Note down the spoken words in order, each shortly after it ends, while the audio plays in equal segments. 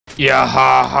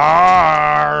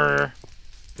Yahar!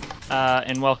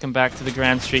 And welcome back to the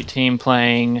Grand Street team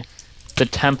playing the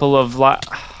Temple of Light.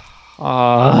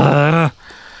 The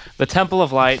Temple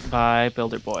of Light by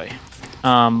Builder Boy.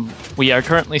 We are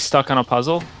currently stuck on a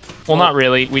puzzle. Well, not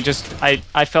really.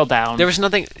 I fell down. There was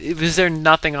nothing. Was there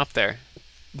nothing up there?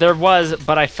 There was,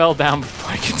 but I fell down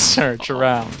before I could search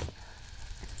around.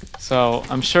 So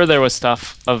I'm sure there was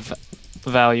stuff of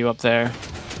value up there.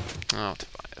 Oh,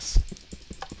 Tobias.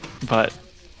 But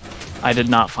I did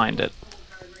not find it.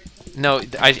 No,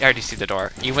 I already see the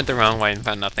door. You went the wrong way and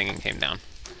found nothing and came down.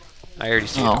 I already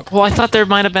see it. Well, I thought there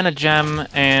might have been a gem,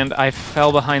 and I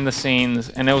fell behind the scenes,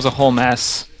 and it was a whole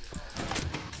mess.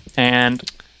 And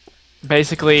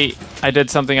basically, I did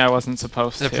something I wasn't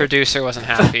supposed to. The producer wasn't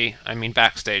happy. I mean,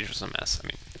 backstage was a mess. I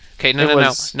mean, okay, no,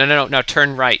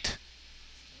 turn right.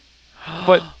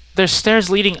 But there's stairs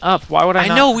leading up. Why would I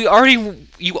not? I know,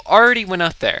 you already went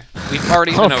up there. We've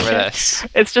already been over this.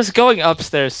 It's just going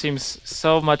upstairs seems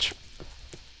so much...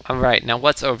 Alright, now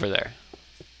what's over there?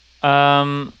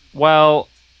 Well...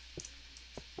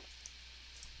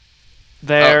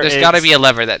 There's gotta be a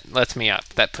lever that lets me up,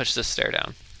 that pushes the stair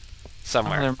down.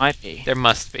 Somewhere. Oh, there might be. There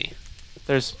must be.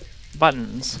 There's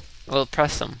buttons. Well,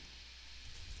 press them.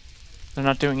 They're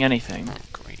not doing anything. Oh,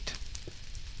 great.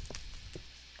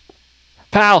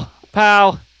 Pal!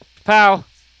 Pal! Pal!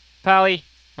 Pally!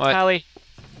 What? Pally!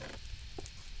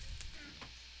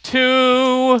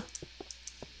 2!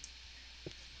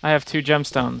 I have 2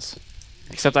 gemstones.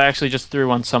 Except I actually just threw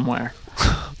one somewhere.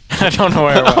 I don't know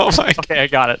where it went. Oh my Okay, I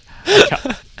got it.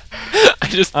 I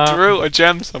just threw a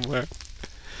gem somewhere.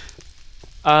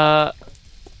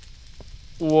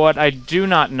 What I do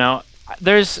not know...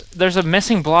 There's a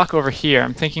missing block over here.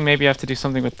 I'm thinking maybe I have to do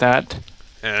something with that.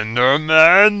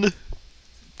 Enderman!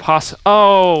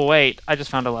 Oh, wait. I just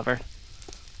found a lever.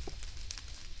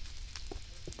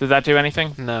 Did that do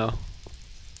anything? No.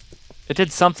 It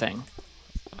did something.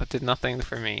 It did nothing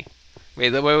for me.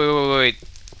 Wait.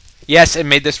 Yes, it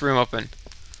made this room open.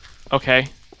 Okay.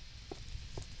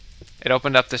 It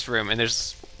opened up this room, and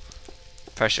there's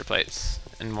pressure plates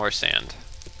and more sand.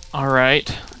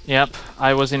 Alright. Yep.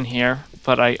 I was in here,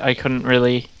 but I couldn't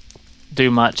really do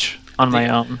much on my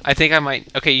own. I think I might...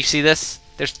 Okay, you see this?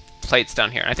 There's plates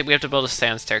down here. I think we have to build a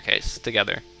sand staircase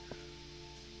together.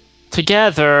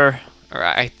 Together? Or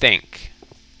I think.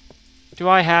 Do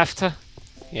I have to?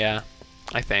 Yeah,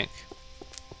 I think.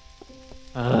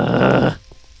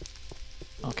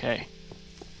 Okay.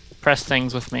 Press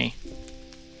things with me.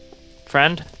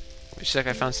 Friend? Looks like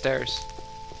I found stairs.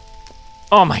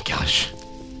 Oh my gosh.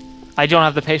 I don't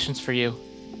have the patience for you.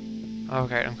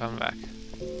 Okay, I'm coming back.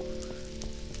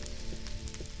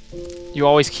 You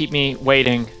always keep me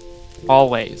waiting.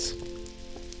 Always.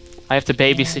 I have to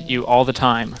babysit you all the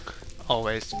time.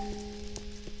 Always.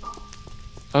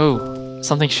 Oh,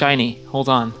 something shiny. Hold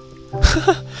on.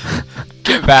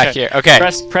 Get back here. Okay.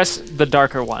 Press the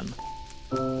darker one.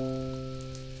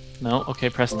 No, okay,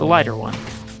 press the lighter one.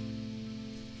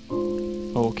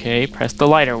 Okay, press the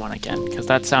lighter one again, because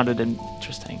that sounded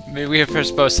interesting. Maybe we have to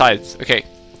press both sides. Okay.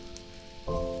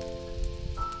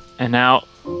 And now,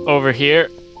 over here.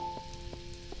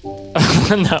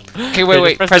 No. Okay,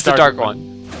 wait. Press the dark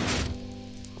one.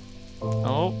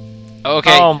 Oh.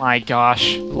 Okay. Oh my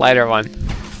gosh. Lighter one.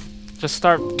 Just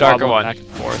start darker one. Back and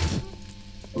forth.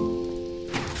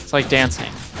 It's like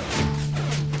dancing.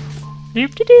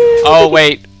 Oh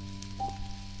wait.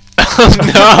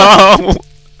 No.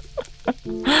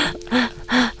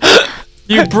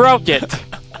 You broke it.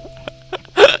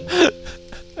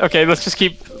 Okay, let's just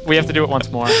keep. We have to do it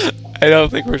once more. I don't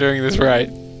think we're doing this right.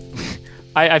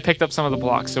 I picked up some of the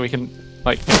blocks so we can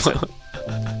like fix it.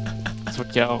 Let's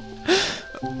go.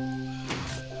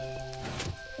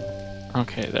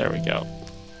 Okay, there we go.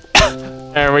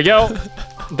 There we go.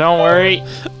 Don't worry.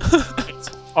 It's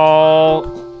all...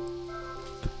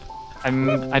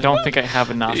 I don't think I have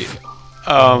enough.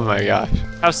 Oh my gosh.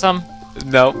 Have some?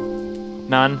 Nope.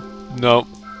 None? Nope.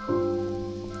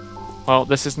 Well,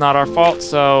 this is not our fault,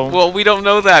 so... Well, we don't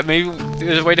know that. Maybe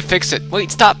there's a way to fix it.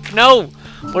 Wait, stop! No!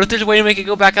 What if there's a way to make it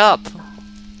go back up?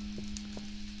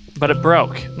 But it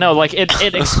broke. No, like, it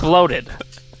exploded.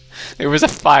 There was a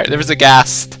fire. There was a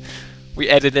gas. We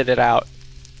edited it out.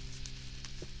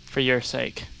 For your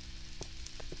sake.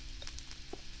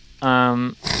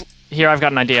 Here, I've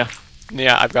got an idea.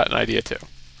 Yeah, I've got an idea too.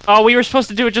 Oh, we were supposed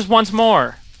to do it just once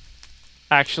more.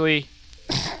 Actually...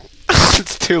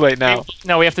 It's too late now.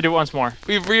 No, we have to do it once more.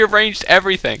 We've rearranged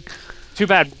everything. Too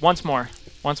bad. Once more.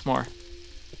 Once more.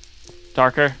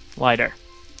 Darker, lighter.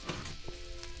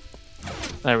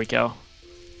 There we go.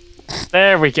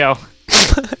 There we go.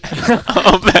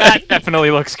 Oh man. That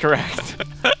definitely looks correct.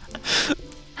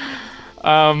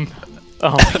 Oh,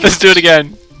 Let's do it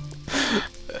again.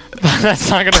 that's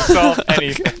not gonna solve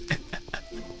anything.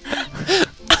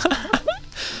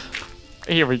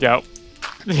 Here we go.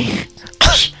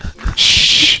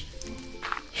 Shh.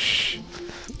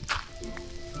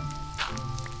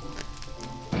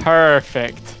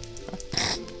 Perfect.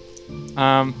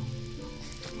 Don't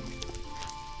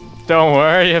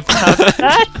worry about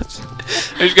that.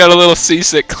 I just got a little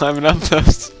seasick climbing up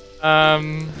those.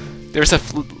 Um.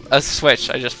 A switch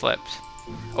I just flipped.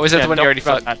 Oh, is that Yeah, the one you don't already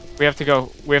worry about flipped? that. We have to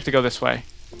go. We have to go this way.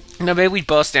 No, maybe we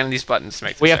both stand on these buttons to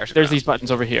make the We stairs have. There's go. these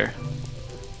buttons over here.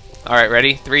 All right,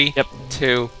 ready? 3, Yep.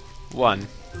 2, 1.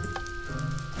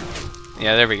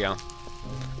 Yeah, there we go.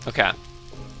 Okay.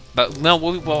 But no,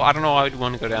 well, I don't know why we'd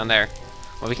want to go down there.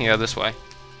 Well, we can go this way.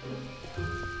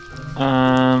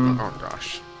 Oh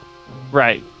gosh.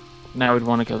 Right. Now we'd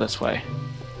want to go this way.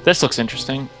 This looks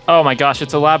interesting. Oh my gosh,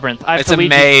 it's a labyrinth. I have It's to a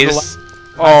lead you through the maze.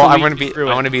 Oh, I I have to want lead to you be. through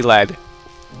I it. want to be led.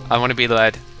 I want to be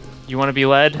led. You want to be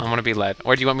led? I want to be led.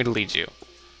 Or do you want me to lead you?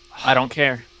 I don't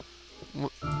care.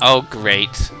 Oh,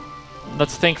 great.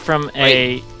 Let's think from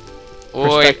Wait. a Oi.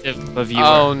 perspective of a viewer.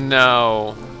 Oh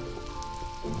no.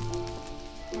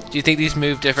 Do you think these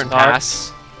move different Start.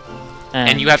 paths?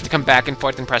 And you have to come back and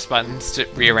forth and press buttons to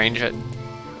rearrange it?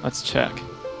 Let's check.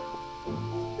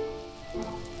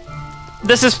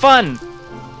 This is fun!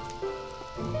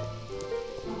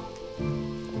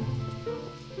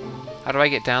 How do I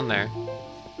get down there?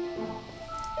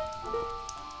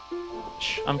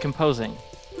 Shh, I'm composing.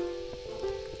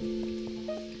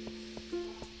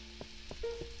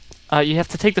 You have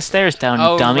to take the stairs down, you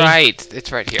Oh, dummy. right.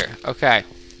 It's right here. Okay.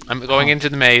 I'm going into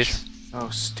the maze. Oh,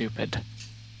 stupid.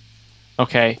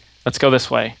 Okay, let's go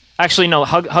this way. Actually, no.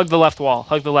 Hug the left wall.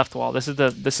 Hug the left wall. This is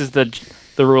the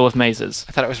rule of mazes.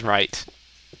 I thought it was right.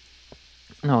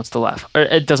 No, it's the left. Or,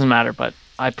 it doesn't matter, but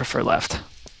I prefer left.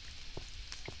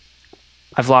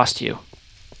 I've lost you.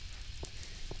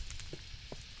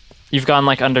 You've gone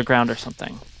like underground or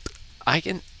something. I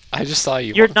just saw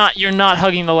you. You're not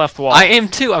hugging the left wall. I am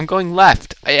too. I'm going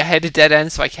left. I had a dead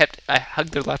end, so I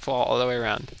hugged the left wall all the way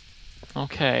around.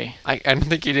 Okay. I don't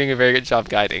think you're doing a very good job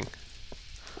guiding.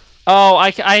 Oh,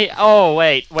 oh,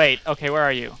 wait. Okay, where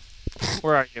are you?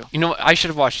 Where are you? You know what? I should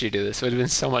have watched you do this. It would have been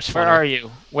so much fun. Where are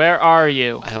you? Where are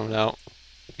you? I don't know.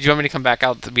 Do you want me to come back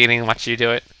out at the beginning and watch you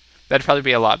do it? That'd probably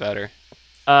be a lot better.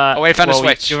 Oh, wait, I found a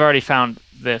switch. You've already found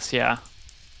this, yeah.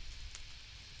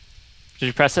 Did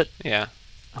you press it? Yeah.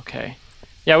 Okay.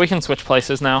 Yeah, we can switch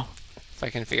places now. If I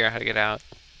can figure out how to get out.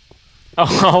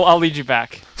 Oh, I'll lead you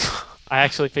back. I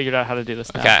actually figured out how to do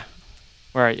this now. Okay.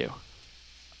 Where are you?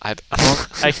 I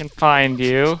can find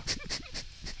you.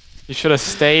 You should have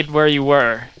stayed where you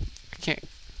were. can't.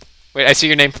 Wait, I see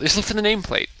your name. Just look for the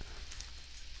nameplate.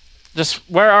 Just,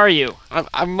 where are you?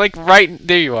 I'm like right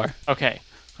there. You are. Okay.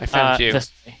 I found you.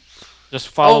 This way. Just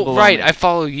follow Oh, right. me. I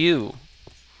follow you.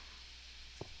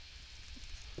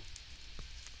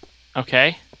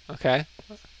 Okay. Okay.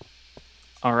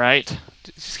 All right.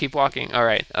 Just keep walking. All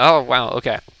right. Oh, wow.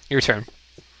 Okay. Your turn.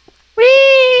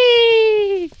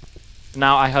 Whee!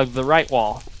 Now I hug the right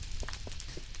wall.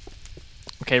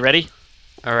 Okay, ready?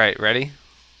 All right. Ready?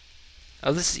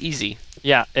 Oh, this is easy.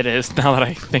 Yeah, it is, now that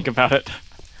I think about it.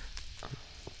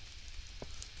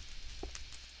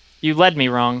 You led me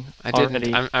wrong I already.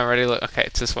 didn't. I'm ready. Okay,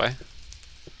 it's this way.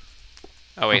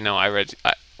 Oh, wait. No, I read.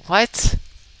 What?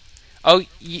 Oh,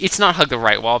 it's not hug the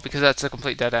right wall because that's a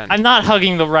complete dead end. I'm not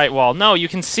hugging the right wall. No, you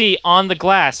can see on the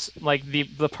glass, like, the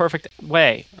perfect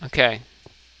way. Okay.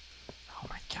 Oh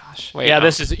my gosh. Wait, yeah, no.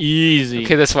 this is easy.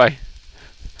 Okay, this way.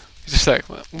 Just like,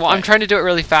 well, I'm Okay. trying to do it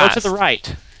really Go fast. to the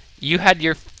right. You had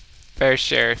your fair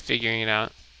share of figuring it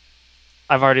out.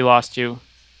 I've already lost you.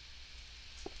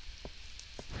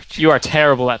 You are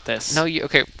terrible at this. No, you.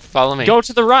 Okay, follow me. Go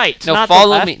to the right. No, not the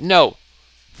follow left. me. No,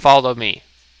 follow me.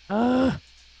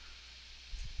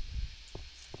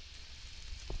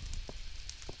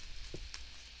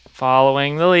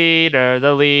 Following the leader,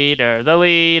 the leader, the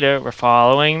leader. We're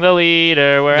following the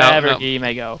leader wherever no. he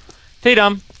may go.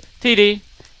 T-dum, T-dee,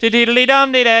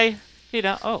 T-dee-dee-dum, dee-day,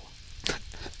 T-dum. Oh.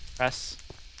 Press.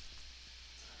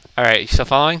 All right, you still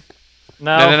following?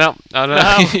 No. No. No.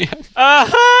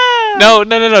 Aha!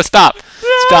 No. Stop.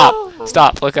 No!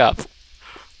 Stop. Look up.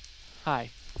 Hi.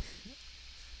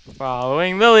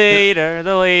 Following the leader,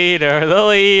 the leader, the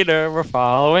leader. We're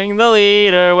following the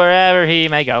leader wherever he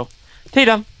may go.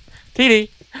 T-dum, T-dee,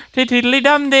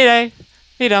 T-dee-dee-dum, dee-day,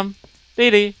 T-dum,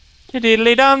 T-dee,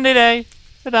 T-dee-dee-dum, dee-day,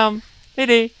 T-dum,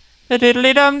 T-dee,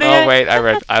 T-dee-dee-dum, dee-day. Oh wait,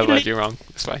 I led you wrong.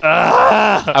 This way.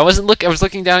 Ah! I wasn't look. I was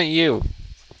looking down at you.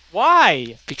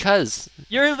 Why? Because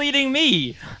You're leading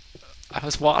me. I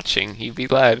was watching. You be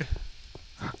led.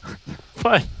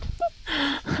 But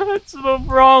that's the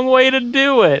wrong way to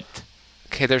do it.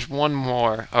 Okay, there's one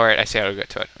more. Alright, I see how to get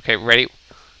to it. Okay, ready?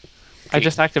 I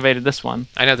just activated this one.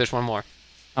 I know there's one more.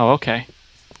 Oh, okay.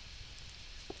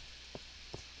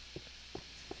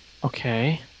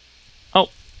 Okay. Oh.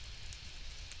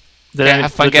 Did Yeah, I-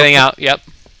 have fun did- getting out. Yep.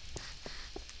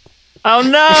 Oh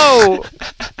no!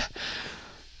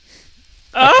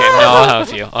 Okay, no, I'll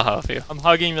help you. I'll help you. I'm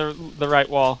hugging the right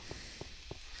wall.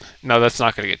 No, that's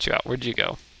not gonna get you out. Where'd you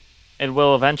go? It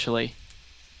will eventually.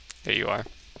 There you are.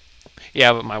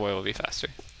 Yeah, but my way will be faster.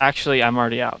 Actually, I'm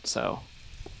already out, so.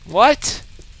 What?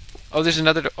 Oh, there's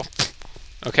another door. Oh.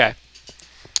 Okay.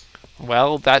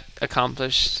 Well, that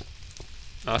accomplished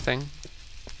nothing.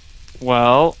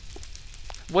 Well,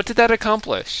 What did that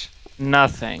accomplish?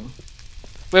 nothing.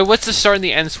 Wait, what's the start and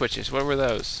the end switches? What were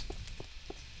those?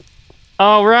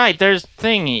 Oh, right, there's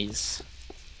thingies.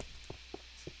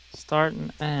 Start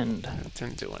and end. It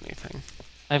didn't do anything.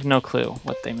 I have no clue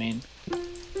what they mean.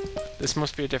 This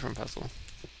must be a different puzzle.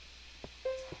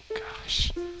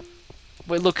 Gosh.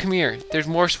 Wait, look, come here. There's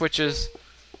more switches.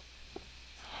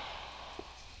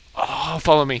 Oh,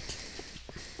 follow me.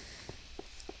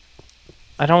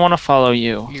 I don't want to follow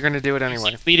you. You're gonna do it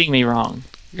anyway. You're leading me wrong.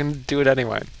 You're gonna do it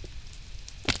anyway.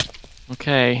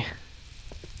 Okay.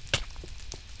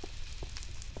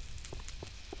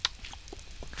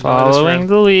 Come out of this Following room.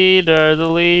 the leader, the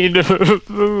leader,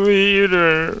 the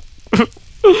leader.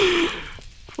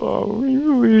 Following the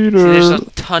See, leader. there's a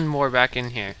ton more back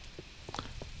in here.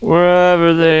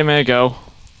 Wherever they may go.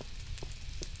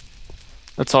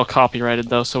 That's all copyrighted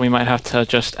though, so we might have to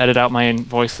just edit out my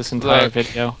voice this entire Look.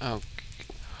 video. Oh.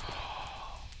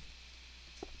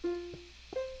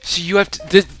 So you have to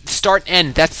the start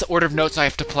end. That's the order of notes I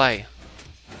have to play.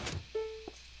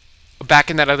 Back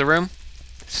in that other room.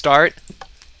 Start.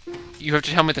 You have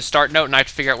to tell me the start note, and I have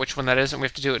to figure out which one that is, and we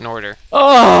have to do it in order.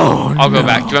 Oh, I'll go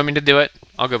back. Do you want me to do it?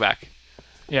 I'll go back,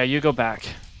 Yeah, you go back.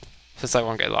 since I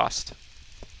won't get lost.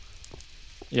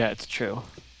 Yeah, it's true.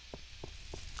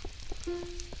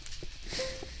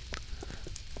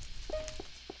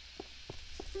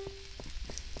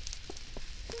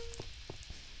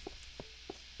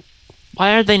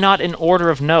 Why are they not in order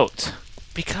of note?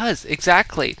 Because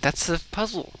exactly, that's the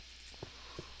puzzle.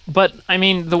 But I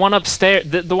mean, the one upstairs,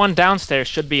 the one downstairs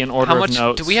should be in order How of much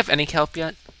notes. do we have any help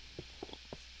yet?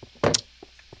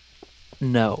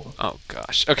 No. Oh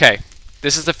gosh. Okay,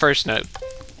 this is the first note.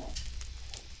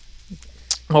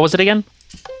 What was it again?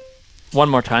 One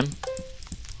more time.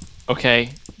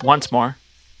 Okay, once more.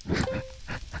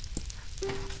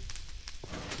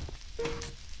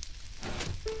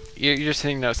 You're just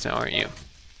hitting notes now, aren't you?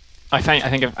 I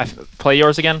think if I play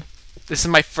yours again. This is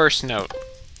my first note.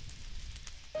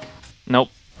 Nope.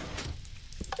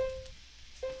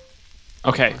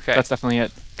 Okay, Okay. that's definitely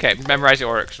it. Okay, memorize the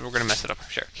order, because we're gonna mess it up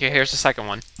for sure. Okay, here's the second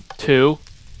one. 2.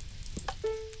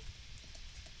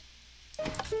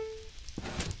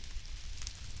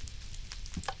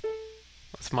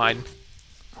 That's mine.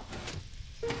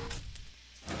 Okay.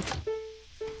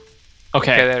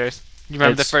 Okay, there it is. You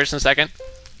remember the It's- first and second?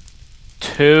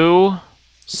 2,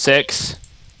 6.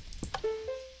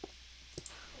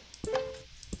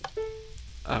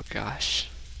 Oh gosh.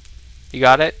 You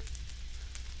got it?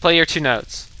 Play your two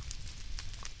notes.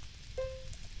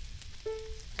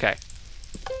 Okay.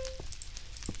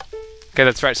 Okay,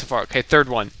 that's right so far. Okay, third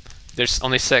one. There's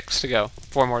only 6 to go.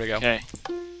 4 more to go. Okay.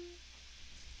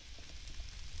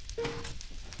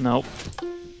 Nope.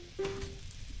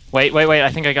 Wait,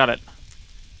 I think I got it.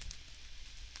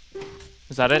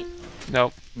 Is that it?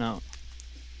 Nope. No.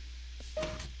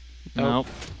 Nope.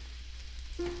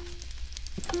 Nope.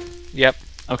 Yep.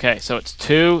 Okay, so it's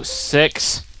 2,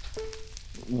 6,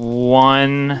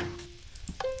 1,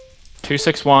 2,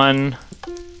 6, 1.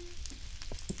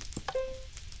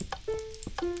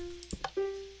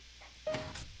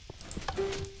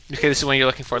 Okay, this is what you're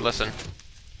looking for. Listen.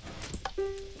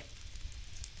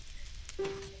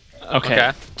 Okay.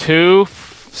 Okay. 2,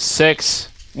 6,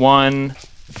 1,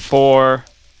 4.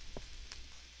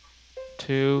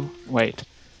 2. Wait.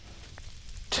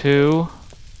 2,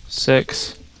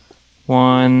 6,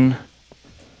 1,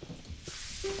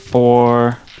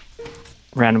 4.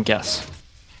 Random guess.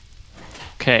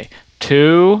 Okay.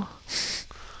 2,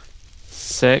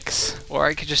 6, Or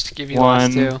I could just give you the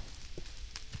last 1. two.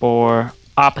 4.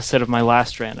 Opposite of my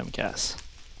last random guess.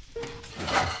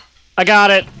 I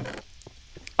got it.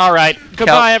 All right.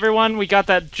 Goodbye, everyone. We got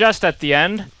that just at the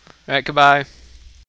end. Alright, goodbye.